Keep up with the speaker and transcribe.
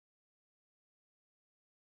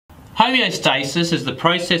Homeostasis is the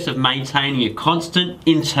process of maintaining a constant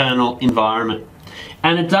internal environment,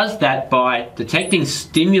 and it does that by detecting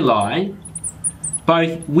stimuli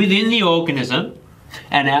both within the organism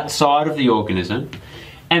and outside of the organism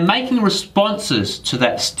and making responses to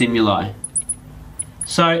that stimuli.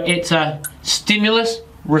 So it's a stimulus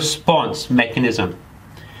response mechanism.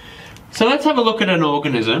 So let's have a look at an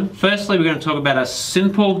organism. Firstly, we're going to talk about a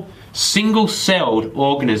simple single-celled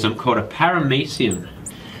organism called a paramecium.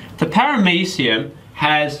 The paramecium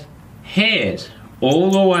has hairs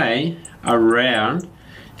all the way around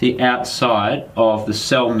the outside of the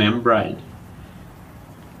cell membrane.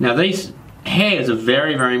 Now these hairs are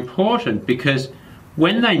very, very important because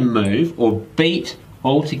when they move or beat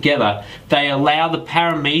all together, they allow the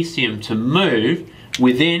paramecium to move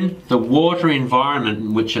within the water environment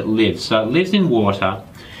in which it lives. So it lives in water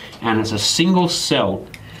and it's a single cell.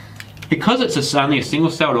 Because it's only a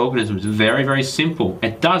single-celled organism, it's very, very simple.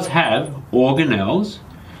 It does have organelles,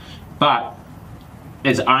 but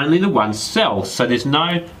it's only the one cell, so there's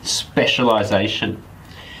no specialisation.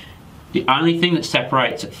 The only thing that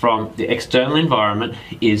separates it from the external environment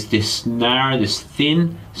is this narrow, this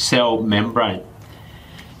thin cell membrane.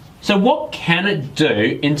 So what can it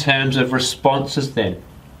do in terms of responses then?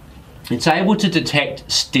 It's able to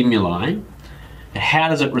detect stimuli. How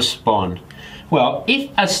does it respond? Well, if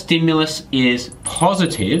a stimulus is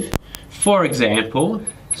positive, for example,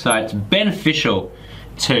 so it's beneficial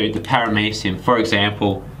to the paramecium, for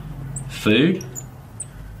example, food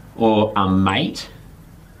or a mate,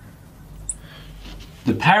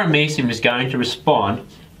 the paramecium is going to respond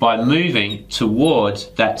by moving towards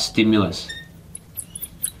that stimulus.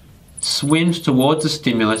 Swims towards the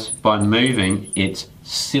stimulus by moving its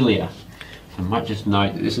cilia. I might just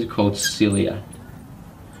note that this is called cilia.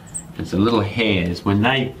 It's the little hairs. When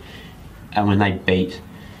they beat,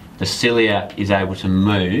 the cilia is able to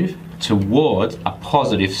move towards a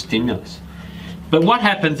positive stimulus. But what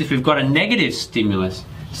happens if we've got a negative stimulus?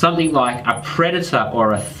 Something like a predator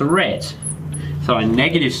or a threat. So a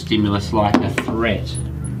negative stimulus like a threat.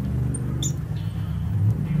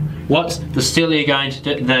 What's the cilia going to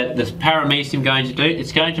do, the paramecium going to do?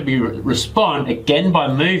 It's going to respond again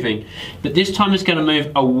by moving, but this time it's going to move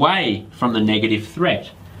away from the negative threat.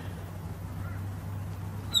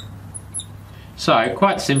 So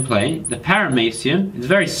quite simply, the paramecium is a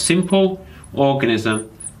very simple organism.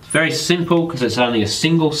 It's very simple because it's only a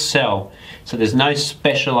single cell, so there's no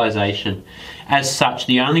specialisation. As such,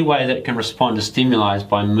 the only way that it can respond to stimuli is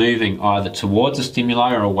by moving either towards the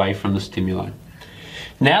stimuli or away from the stimuli.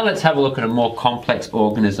 Now let's have a look at a more complex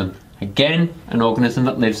organism. Again, an organism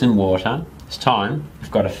that lives in water. This time,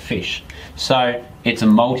 we've got a fish. So it's a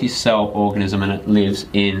multi-cell organism and it lives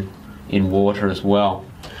in water as well.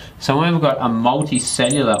 So when we've got a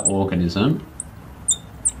multicellular organism,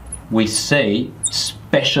 we see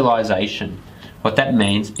specialisation. What that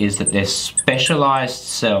means is that there's specialised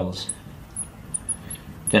cells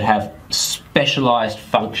that have specialised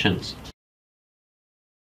functions.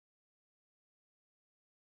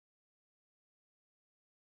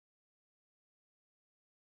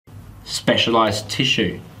 Specialised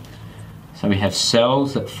tissue. So we have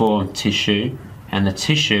cells that form tissue, and the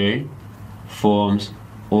tissue forms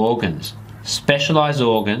organs. Specialised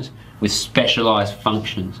organs with specialised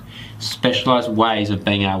functions, specialised ways of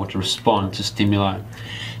being able to respond to stimuli.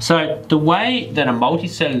 So the way that a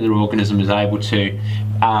multicellular organism is able to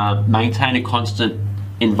maintain a constant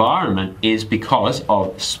environment is because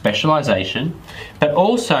of specialisation, but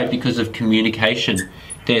also because of communication.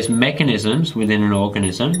 There's mechanisms within an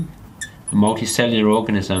organism, a multicellular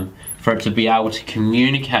organism, for it to be able to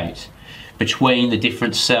communicate between the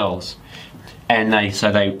different cells. And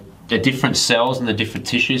the different cells and the different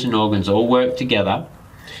tissues and organs all work together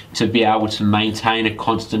to be able to maintain a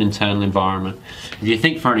constant internal environment. If you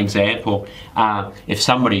think, for an example, if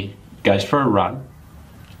somebody goes for a run,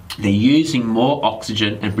 they're using more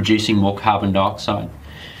oxygen and producing more carbon dioxide.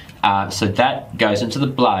 So that goes into the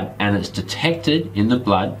blood and it's detected in the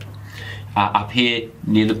blood up here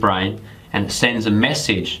near the brain, and it sends a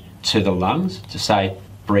message to the lungs to say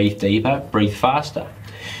breathe deeper, breathe faster.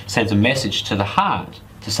 It sends a message to the heart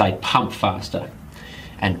to say pump faster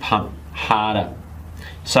and pump harder.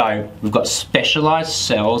 So we've got specialised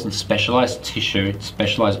cells and specialised tissue,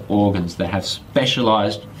 specialised organs that have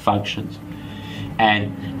specialised functions.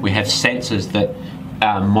 And we have sensors that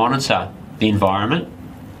monitor the environment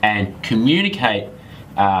and communicate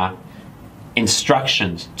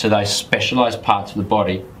instructions to those specialised parts of the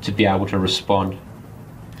body to be able to respond.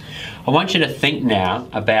 I want you to think now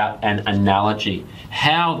about an analogy,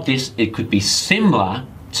 how it could be similar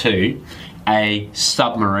to a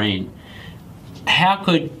submarine. how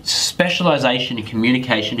could specialisation and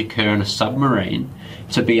communication occur in a submarine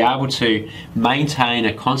to be able to maintain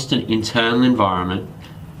a constant internal environment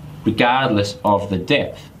regardless of the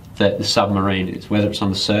depth that the submarine is? Whether it's on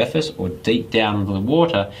the surface or deep down under the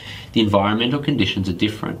water, the environmental conditions are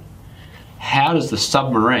different. How does the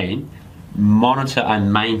submarine monitor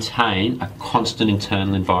and maintain a constant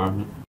internal environment?